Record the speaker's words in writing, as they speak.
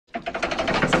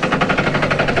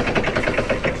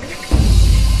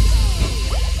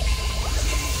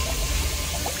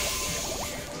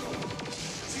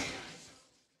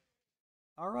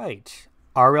Alright,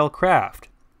 RLCraft,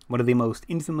 one of the most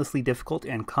infamously difficult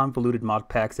and convoluted mod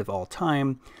packs of all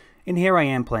time, and here I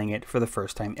am playing it for the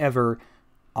first time ever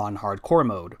on hardcore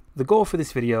mode. The goal for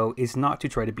this video is not to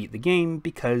try to beat the game,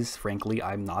 because frankly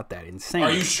I'm not that insane.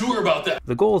 Are you sure about that?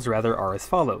 The goals rather are as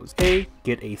follows. A.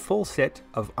 Get a full set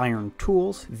of iron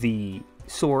tools, the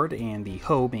sword and the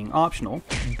hoe being optional.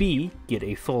 B. Get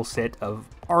a full set of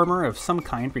armor of some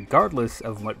kind regardless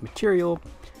of what material.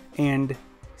 And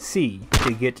C.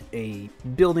 To get a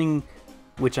building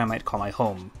which I might call my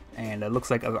home. And it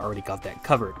looks like I've already got that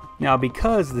covered. Now,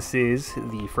 because this is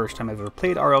the first time I've ever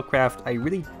played RLCraft, I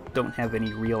really don't have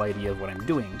any real idea of what I'm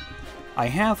doing. I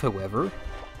have, however,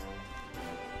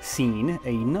 seen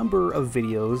a number of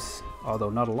videos, although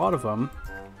not a lot of them,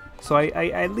 so I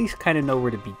at least kind of know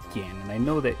where to begin. And I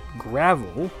know that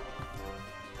gravel...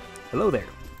 Hello there.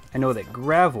 I know that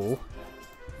gravel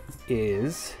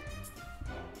is...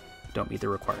 Don't meet the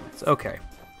requirements. Okay.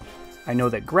 I know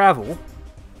that gravel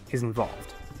is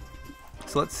involved.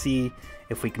 So let's see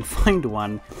if we can find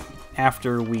one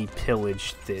after we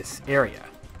pillage this area.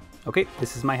 Okay,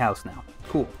 this is my house now.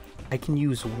 Cool. I can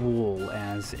use wool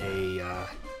as a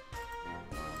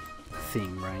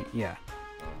thing, right? Yeah.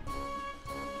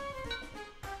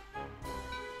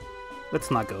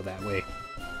 Let's not go that way.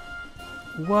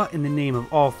 What in the name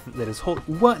of all that is holy?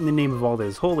 What in the name of all that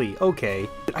is holy? Okay.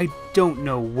 I don't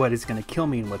know what is going to kill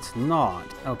me and what's not.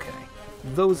 Okay.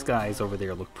 Those guys over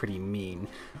there look pretty mean.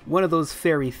 One of those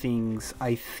fairy things,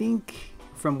 I think,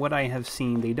 from what I have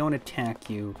seen, they don't attack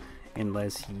you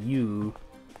unless you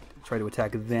try to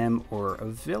attack them or a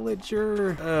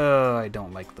villager. I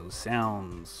don't like those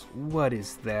sounds. What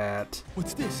is that?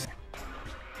 What's this?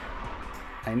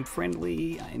 I'm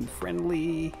friendly. I'm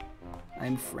friendly.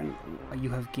 I'm friendly. You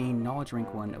have gained knowledge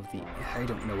rank 1 of the... I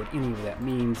don't know what any of that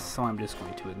means, so I'm just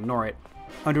going to ignore it.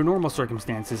 Under normal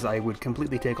circumstances, I would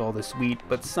completely take all this wheat,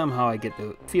 but somehow I get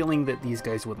the feeling that these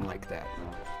guys wouldn't like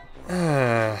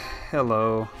that.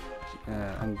 Hello.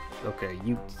 Okay,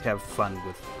 you have fun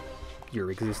with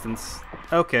your existence.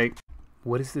 Okay.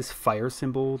 What is this fire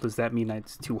symbol? Does that mean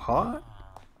it's too hot?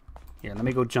 Yeah, let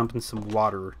me go jump in some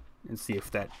water and see if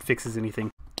that fixes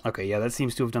anything. Okay, yeah, that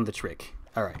seems to have done the trick.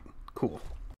 Alright, cool.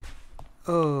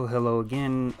 Oh, hello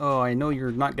again. Oh, I know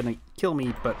you're not gonna kill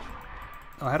me, but...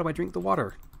 Oh, how do I drink the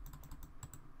water?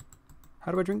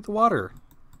 How do I drink the water?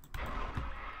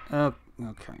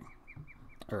 Okay.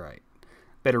 Alright.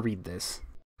 Better read this.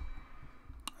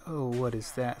 Oh, what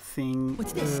is that thing?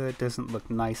 What's this? It doesn't look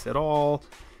nice at all.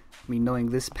 I mean, knowing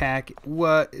this pack...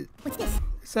 What? What's this?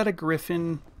 Is that a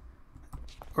griffin?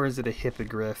 Or is it a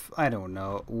hippogriff? I don't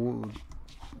know.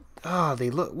 Ah, they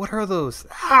look... What are those?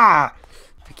 Ah!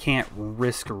 I can't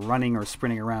risk running or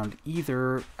sprinting around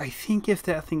either. I think if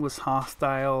that thing was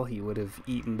hostile, he would have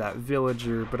eaten that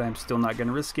villager, but I'm still not going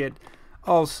to risk it.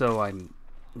 Also, I'm...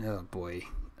 Oh, boy.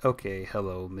 Okay,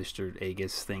 hello, Mr.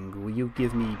 Aegis thing. Will you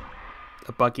give me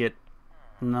a bucket?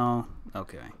 No?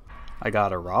 Okay. I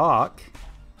got a rock.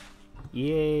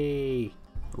 Yay!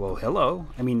 Well, hello.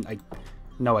 I mean,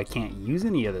 No, I can't use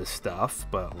any of this stuff,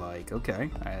 but, like, okay.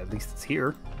 At least it's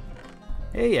here.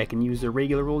 Hey, I can use a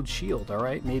regular old shield,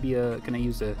 alright? Maybe, can I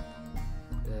use a...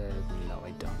 no,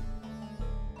 I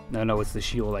don't. No, it's the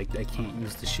shield. I can't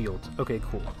use the shield. Okay,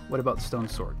 cool. What about the stone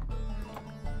sword?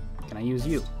 Can I use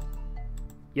you?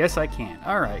 Yes, I can.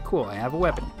 Alright, cool. I have a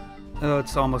weapon. Oh,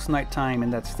 it's almost nighttime,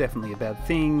 and that's definitely a bad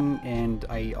thing, and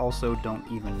I also don't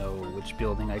even know which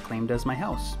building I claimed as my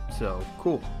house. So,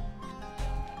 cool.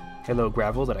 Hello,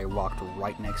 gravel that I walked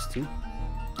right next to.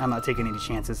 I'm not taking any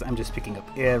chances. I'm just picking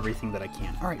up everything that I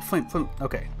can. Alright, flint.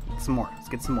 Okay, some more. Let's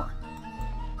get some more.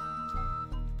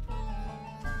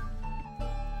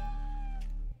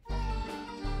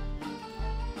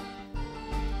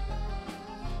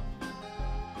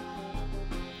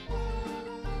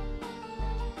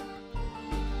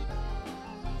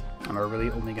 Am I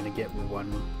really only going to get one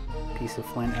piece of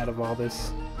flint out of all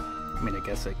this? I mean, I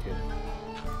guess I could.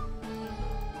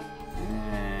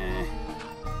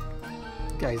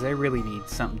 Guys, I really need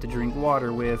something to drink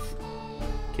water with.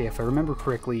 Okay, if I remember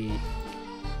correctly...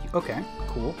 Okay,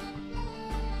 cool.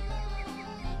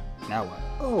 Now what?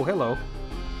 Oh, hello.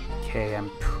 Okay, I'm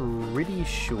pretty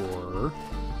sure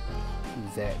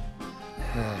that...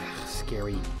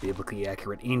 scary, biblically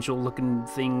accurate angel-looking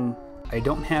thing... I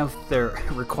don't have the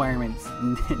requirements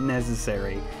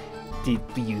necessary to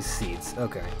use seeds.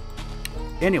 Okay.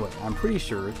 Anyway, I'm pretty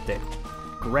sure that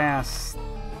grass...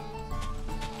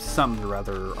 something or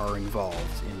other are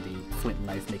involved in the flint and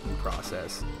knife making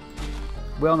process.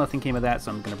 Well, nothing came of that,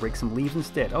 so I'm going to break some leaves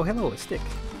instead. Oh, hello, a stick.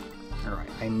 Alright,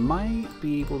 I might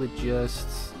be able to just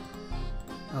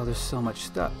Oh, there's so much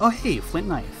stuff. Oh, hey, flint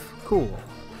knife. Cool.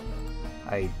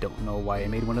 I don't know why I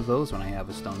made one of those when I have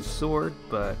a stone sword,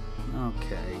 but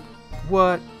okay.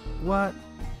 What? What?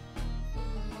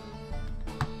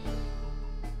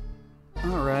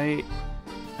 Alright.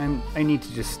 I need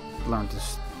to just learn to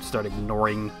start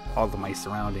ignoring all of my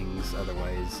surroundings,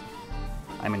 otherwise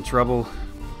I'm in trouble.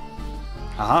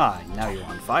 Aha, now you're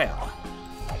on fire.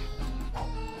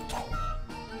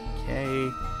 Okay.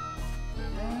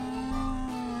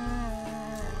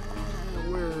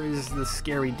 Where is the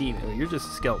scary demon? Oh, you're just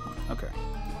a skeleton. Okay.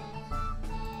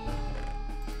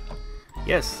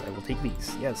 Yes, I will take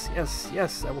these. Yes, yes,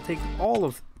 yes, I will take all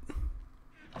of...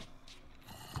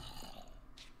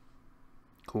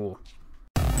 Cool.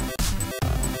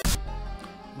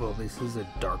 Well, this is a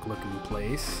dark-looking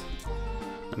place.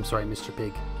 I'm sorry, Mr.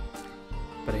 Pig,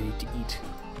 but I need to eat.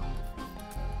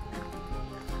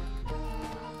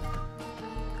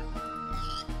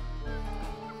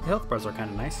 The health bars are kind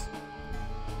of nice.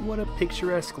 What a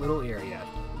picturesque little area.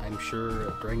 I'm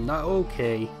sure during the...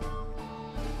 Okay.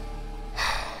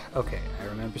 Okay, I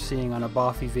remember seeing on a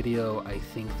Boffy video, I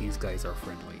think these guys are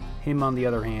friendly. Him, on the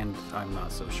other hand, I'm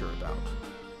not so sure about.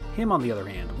 Him, on the other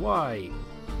hand, why?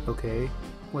 Okay,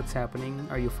 what's happening?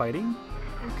 Are you fighting?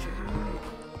 Okay.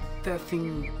 That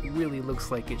thing really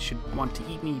looks like it should want to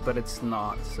eat me, but it's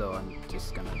not, so I'm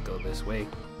just gonna go this way.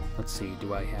 Let's see,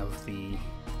 do I have the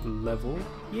level?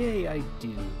 Yay, I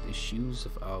do. The Shoes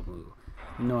of Amu.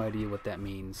 No idea what that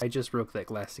means. I just broke that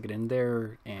glass to get in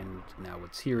there, and now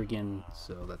it's here again,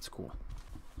 so that's cool.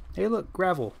 Hey look,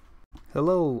 gravel.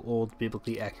 Hello, old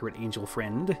biblically accurate angel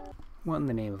friend. What in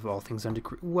the name of all things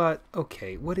what?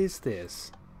 Okay, what is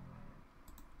this?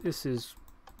 This is...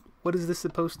 What is this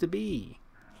supposed to be?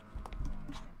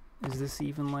 Is this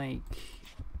even, like,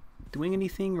 doing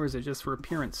anything, or is it just for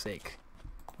appearance sake?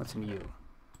 What's in you?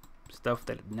 Stuff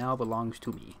that now belongs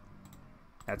to me.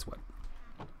 That's what.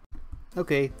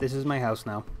 Okay, this is my house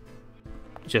now.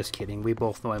 Just kidding, we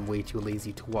both know I'm way too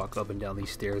lazy to walk up and down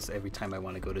these stairs every time I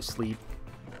want to go to sleep.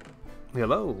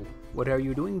 Hello, what are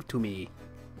you doing to me?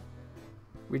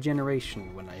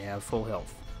 Regeneration when I have full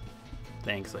health.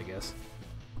 Thanks, I guess.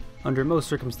 Under most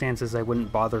circumstances, I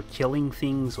wouldn't bother killing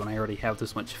things when I already have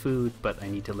this much food, but I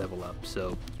need to level up,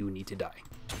 so you need to die.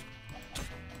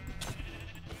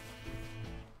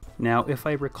 Now, if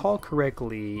I recall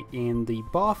correctly, in the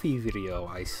Boffy video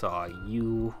I saw,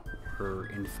 you were,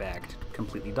 in fact,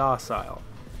 completely docile.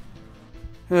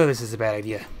 Oh, this is a bad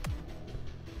idea.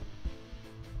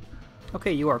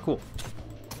 Okay, you are cool.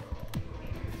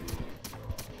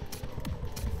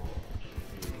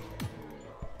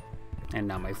 And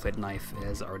now my flint knife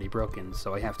is already broken,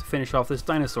 so I have to finish off this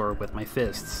dinosaur with my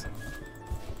fists.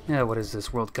 Yeah, what has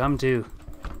this world come to?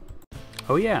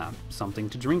 Oh yeah, something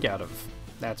to drink out of.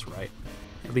 That's right.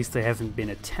 At least I haven't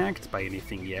been attacked by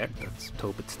anything yet. Let's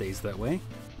hope it stays that way.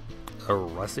 A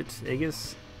russet, I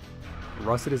guess?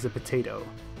 Russet is a potato.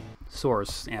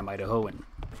 Source, am Idahoan.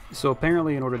 So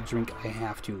apparently in order to drink, I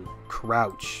have to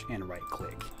crouch and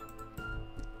right-click.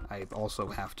 I also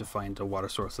have to find a water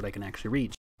source that I can actually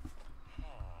reach.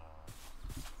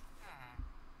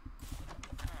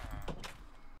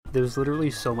 There's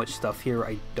literally so much stuff here,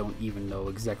 I don't even know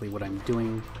exactly what I'm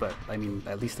doing, but I mean,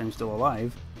 at least I'm still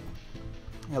alive.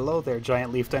 Hello there,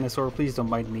 giant leaf dinosaur, please don't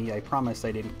mind me, I promise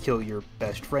I didn't kill your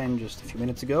best friend just a few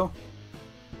minutes ago.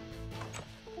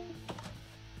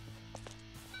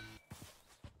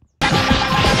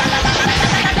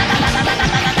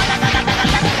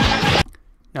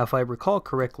 Now if I recall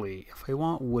correctly, if I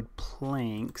want wood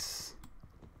planks...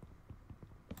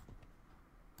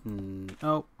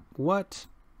 Oh, what?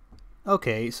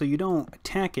 Okay, so you don't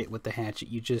attack it with the hatchet,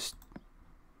 you just...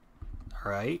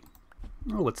 Alright.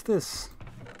 Oh, what's this?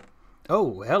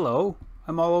 Oh, hello.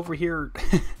 I'm all over here...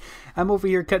 I'm over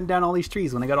here cutting down all these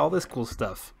trees when I got all this cool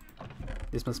stuff.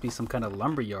 This must be some kind of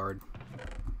lumber yard.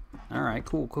 Alright,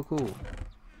 cool, cool, cool.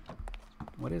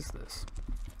 What is this?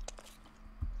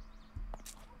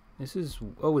 This is...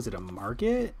 Oh, is it a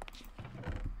market?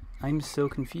 I'm so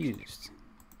confused.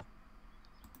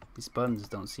 These buttons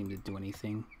don't seem to do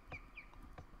anything.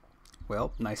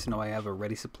 Well, nice to know I have a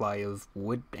ready supply of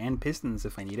wood and pistons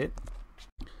if I need it.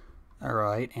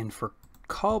 Alright, and for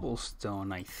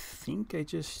cobblestone, I think I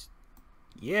just...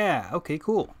 Yeah, okay,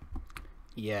 cool.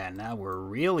 Yeah, now we're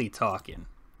really talking.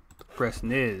 The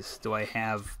question is, do I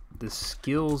have the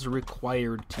skills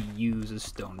required to use a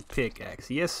stone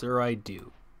pickaxe? Yes, sir, I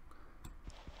do.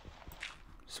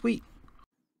 Sweet.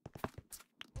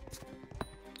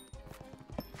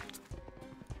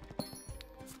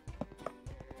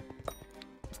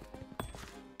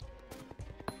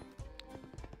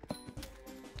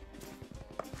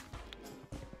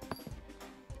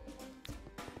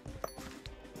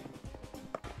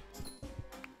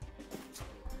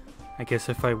 I guess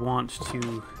if I want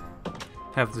to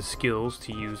have the skills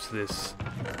to use this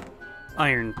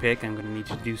iron pick, I'm going to need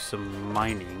to do some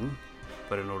mining.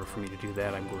 But in order for me to do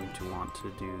that, I'm going to want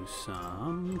to do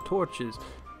some torches.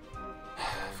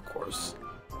 Of course.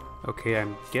 Okay,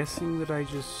 I'm guessing that I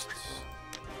just...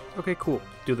 Okay, cool.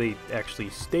 Do they actually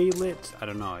stay lit? I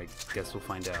don't know. I guess we'll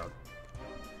find out.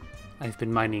 I've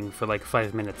been mining for like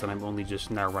 5 minutes and I'm only just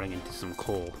now running into some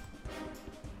coal.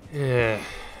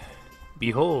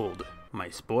 Behold,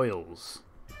 my spoils.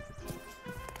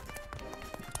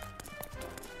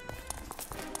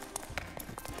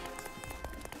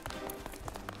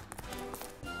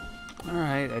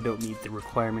 Alright, I don't meet the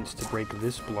requirements to break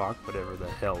this block, whatever the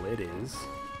hell it is.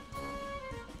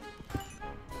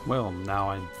 Well, now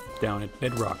I'm down at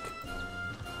bedrock.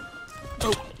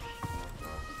 Oh!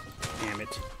 Damn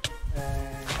it.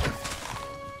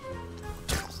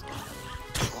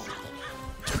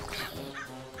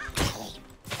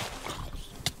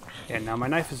 And now my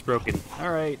knife is broken.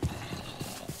 Alright.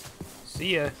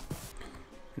 See ya.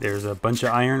 There's a bunch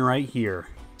of iron right here.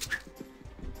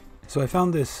 So I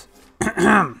found this...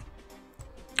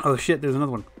 Oh shit, there's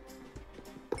another one.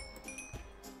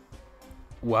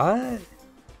 What?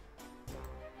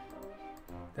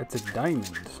 That's a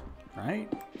diamond, right?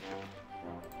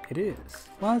 It is.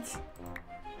 What?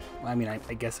 Well, I mean, I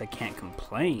guess I can't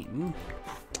complain.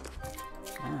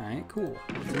 Alright, cool.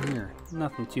 What's in here?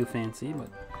 Nothing too fancy, but...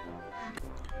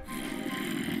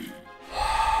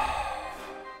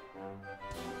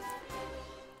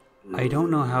 I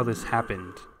don't know how this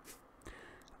happened.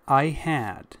 I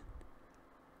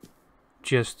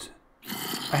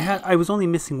was only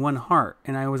missing one heart,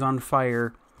 and I was on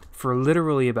fire for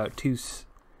literally about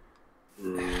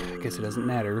I guess it doesn't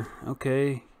matter.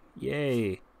 Okay.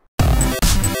 Yay.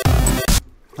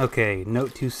 Okay,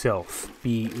 note to self.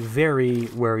 Be very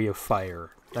wary of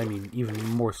fire. I mean, even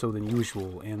more so than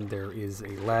usual, and there is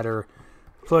a ladder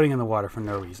floating in the water for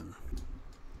no reason.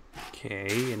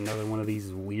 Okay, another one of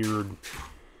these weird...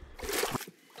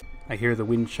 I hear the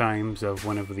wind chimes of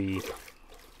one of the...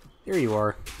 There you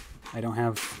are.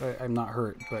 I'm not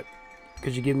hurt, but...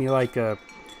 Could you give me like a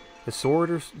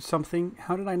sword or something?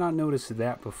 How did I not notice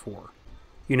that before?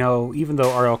 You know, even though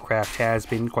RLCraft has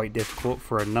been quite difficult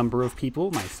for a number of people,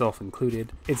 myself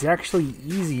included, it's actually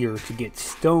easier to get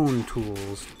stone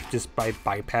tools just by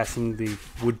bypassing the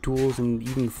wood tools and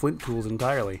even flint tools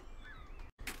entirely.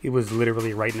 It was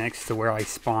literally right next to where I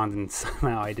spawned and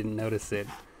somehow I didn't notice it.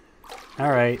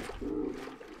 Alright.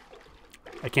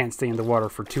 I can't stay in the water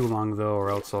for too long though, or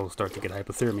else I'll start to get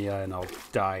hypothermia and I'll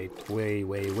die way,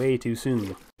 way, way too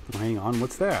soon. Hang on,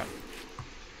 what's that?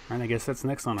 Alright, I guess that's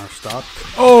next on our stop.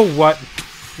 Oh, what?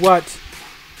 What?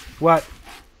 What?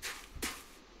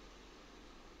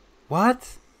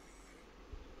 What?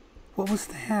 What was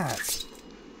that?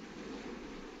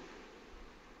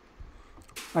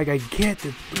 Like, I get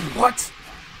it. What?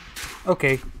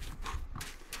 Okay.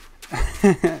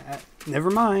 Never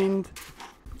mind.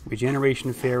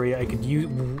 Regeneration fairy. I could use...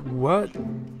 What?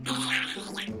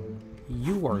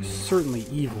 You are certainly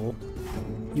evil.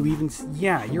 You even...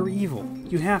 Yeah, you're evil.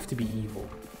 You have to be evil.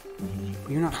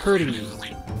 But you're not hurting me.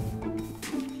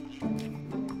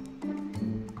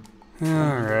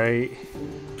 Alright.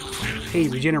 Hey,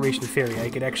 regeneration fairy. I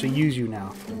could actually use you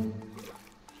now.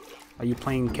 Are you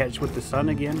playing catch with the sun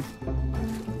again?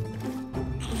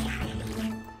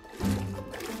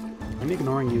 I'm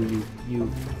ignoring you.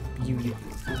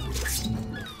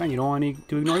 Fine, you don't want me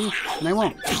to ignore you? And I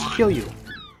won't. I'll kill you.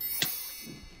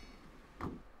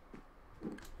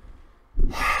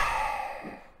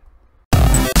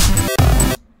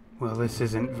 Well, this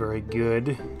isn't very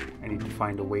good. I need to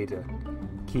find a way to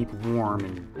keep warm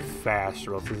and fast,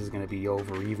 or else this is going to be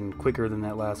over even quicker than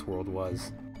that last world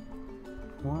was.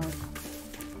 What?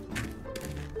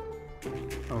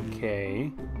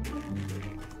 Okay.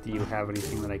 Do you have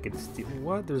anything that I could steal?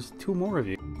 What? There's two more of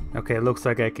you. Okay, it looks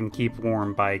like I can keep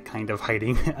warm by kind of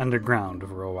hiding underground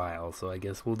for a while, so I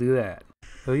guess we'll do that.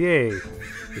 Oh yay!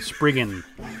 The Spriggan,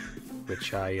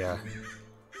 which I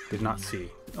did not see.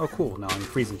 Oh cool, now I'm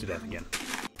freezing to death again.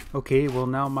 Okay, well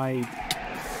now my...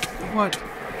 What?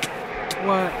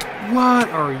 What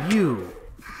are you?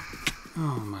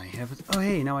 Oh my heavens. Oh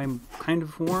hey, now I'm kind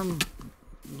of warm.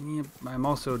 Yep, I'm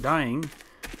also dying.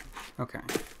 Okay.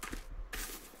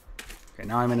 Okay,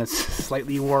 now I'm in a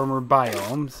slightly warmer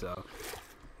biome, so...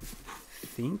 I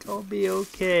think I'll be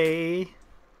okay.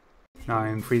 Now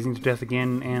I'm freezing to death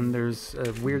again, and there's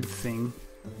a weird thing.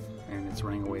 And it's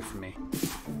running away from me.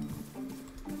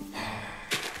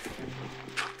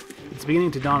 It's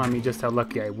beginning to dawn on me just how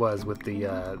lucky I was with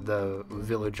the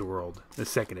village world, the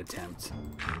second attempt.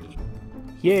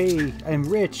 Yay! I'm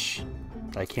rich!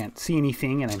 I can't see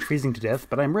anything and I'm freezing to death,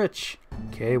 but I'm rich.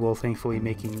 Okay, well thankfully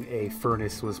making a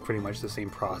furnace was pretty much the same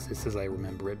process as I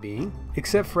remember it being.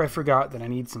 Except for I forgot that I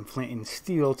need some flint and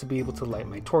steel to be able to light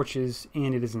my torches,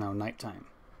 and it is now nighttime.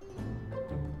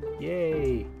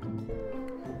 Yay!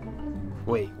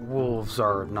 Wait, wolves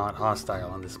are not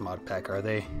hostile in this mod pack, are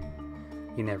they?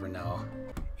 You never know.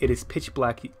 It is pitch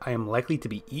black. I am likely to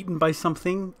be eaten by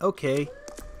something? Okay.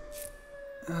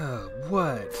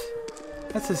 What?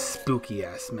 That's a spooky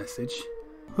ass message.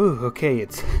 Whew, okay,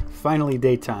 it's finally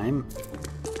daytime.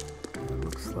 It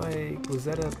looks like, was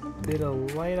that a bit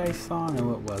of light I saw?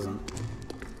 No, it wasn't.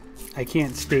 I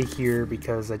can't stay here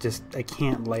because I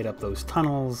can't light up those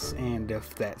tunnels, and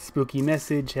if that spooky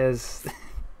message has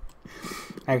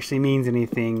actually means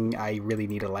anything, I really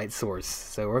need a light source.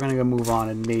 So we're gonna go move on,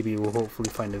 and maybe we'll hopefully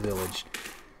find a village.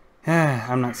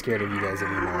 I'm not scared of you guys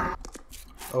anymore.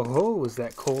 Oh ho, is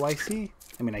that coal I see?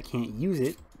 I mean, I can't use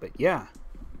it, but yeah.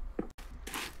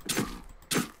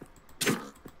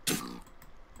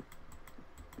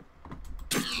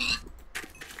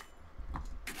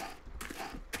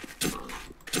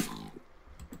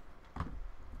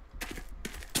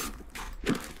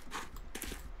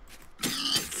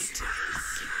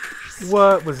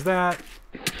 What was that?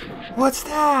 What's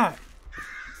that?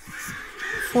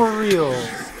 For real?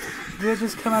 Did that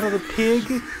just come out of the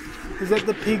pig? Is that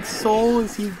the pig's soul?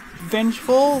 Is he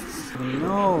vengeful?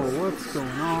 No, what's going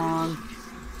on?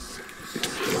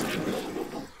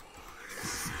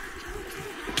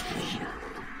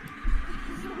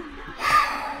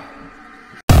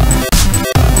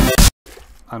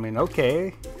 I mean,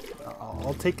 okay.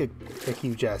 I'll take a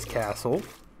huge ass castle.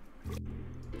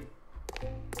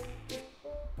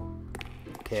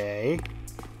 Okay.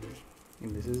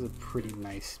 And this is a pretty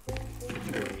nice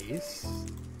place.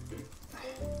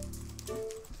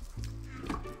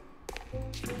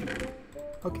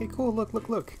 Okay, cool. Look, look,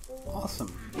 look.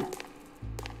 Awesome.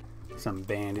 Some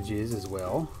bandages as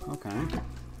well.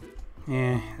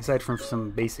 Okay. Aside from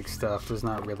some basic stuff, there's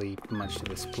not really much to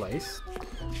this place.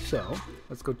 So,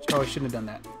 let's go. Oh, I shouldn't have done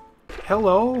that.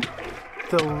 Hello?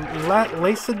 The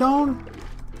Lacedon?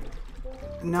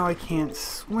 Now I can't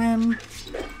swim.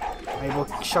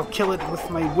 I shall kill it with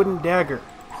my wooden dagger.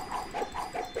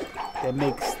 That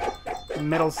makes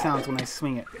metal sounds when I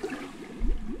swing it.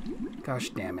 Gosh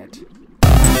damn it.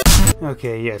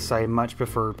 Okay, yes, I much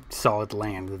prefer solid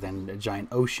land than a giant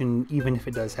ocean, even if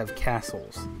it does have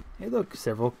castles. Hey look,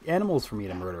 several animals for me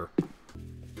to murder.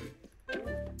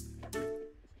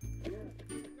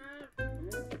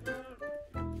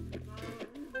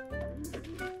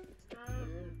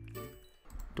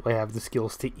 Do I have the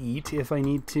skills to eat if I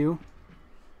need to?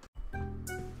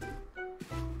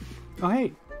 Oh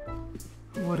hey!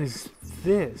 What is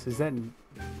this? Is that...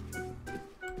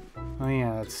 Oh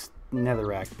yeah, it's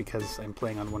netherrack because I'm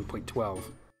playing on 1.12.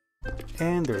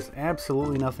 And there's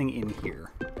absolutely nothing in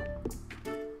here.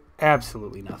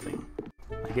 Absolutely nothing.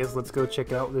 I guess let's go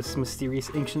check out this mysterious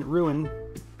ancient ruin.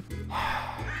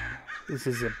 This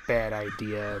is a bad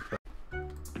idea, but...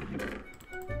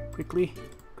 Quickly.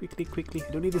 Quickly, quickly.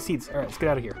 I don't need the seeds. Alright, let's get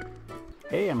out of here.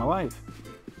 Hey, I'm alive.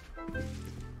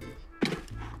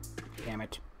 Damn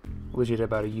it. Legit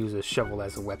about to use a shovel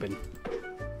as a weapon.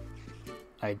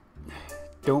 I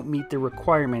don't meet the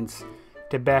requirements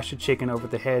to bash a chicken over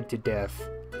the head to death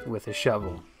with a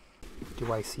shovel.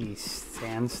 Do I see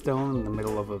sandstone in the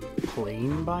middle of a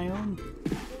plain biome?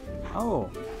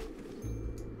 Oh.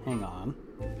 Hang on.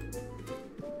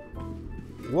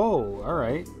 Whoa,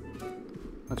 alright.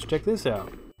 Let's check this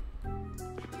out.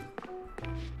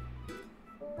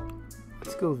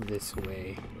 Let's go this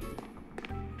way.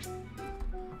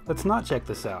 Let's not check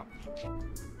this out.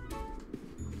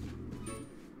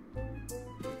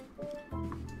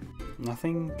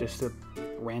 Nothing? Just a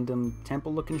random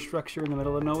temple-looking structure in the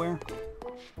middle of nowhere?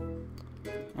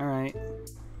 Alright.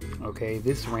 Okay,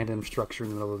 this random structure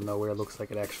in the middle of nowhere looks like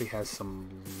it actually has some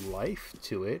life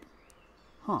to it.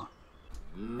 Huh.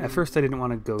 At first I didn't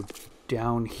want to go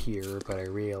down here, but I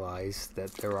realized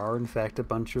that there are in fact a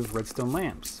bunch of redstone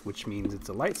lamps, which means it's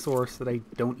a light source that I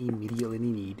don't immediately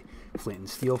need flint and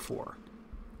steel for.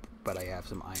 But I have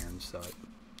some iron, so...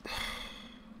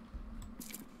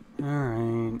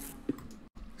 Alright.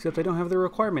 Except I don't have the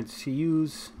requirements to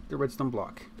use the redstone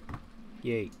block.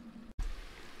 Yay.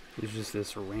 There's just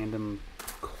this random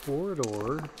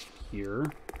corridor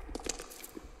here.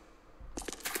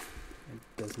 It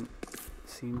doesn't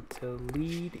seem to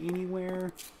lead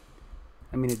anywhere.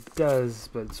 I mean, it does,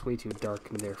 but it's way too dark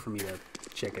in there for me to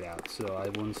check it out. So I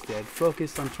will instead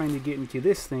focus on trying to get into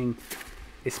this thing,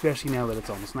 especially now that it's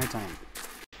almost nighttime.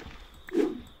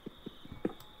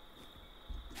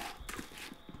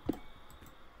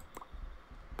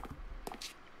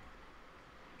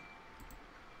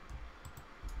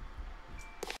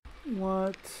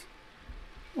 What?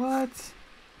 What?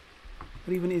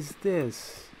 What even is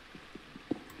this?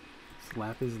 It's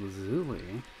lapis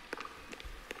lazuli.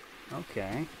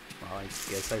 Okay. Well, I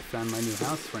guess I found my new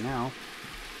house for now.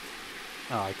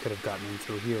 Oh, I could have gotten in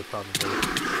through here, probably.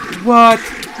 What?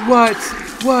 What?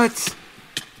 What?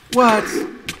 What? What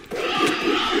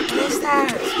is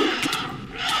that?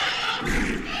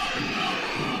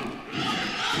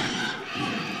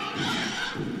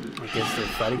 I guess they're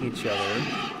fighting each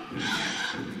other.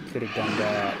 Could have done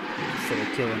that instead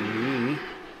of killing me.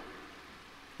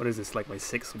 What is this, like my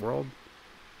 6th world?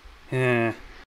 Eh.